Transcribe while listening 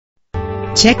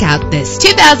Check out this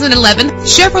 2011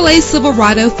 Chevrolet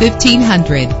Silverado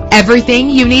 1500. Everything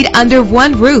you need under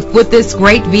one roof with this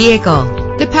great vehicle.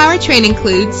 The powertrain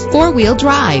includes four-wheel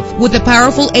drive with a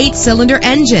powerful 8-cylinder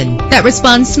engine that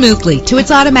responds smoothly to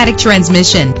its automatic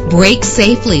transmission. Brake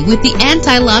safely with the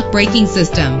anti-lock braking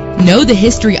system. Know the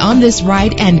history on this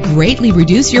ride and greatly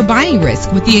reduce your buying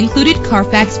risk with the included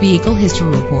Carfax Vehicle History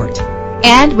Report.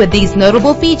 And with these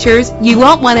notable features, you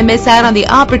won't want to miss out on the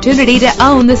opportunity to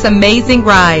own this amazing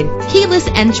ride. Keyless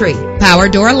entry, power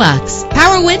door locks,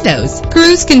 power windows,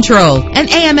 cruise control, an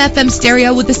AM/FM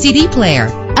stereo with a CD player,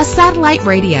 a satellite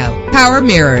radio, power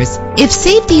mirrors. If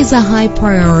safety is a high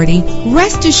priority,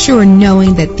 rest assured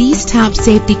knowing that these top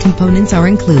safety components are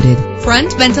included.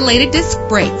 Front ventilated disc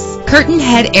brakes, curtain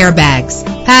head airbags,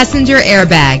 passenger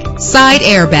airbag, side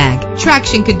airbag,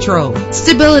 traction control,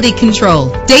 stability control,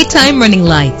 daytime running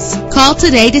lights. Call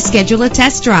today to schedule a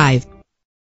test drive.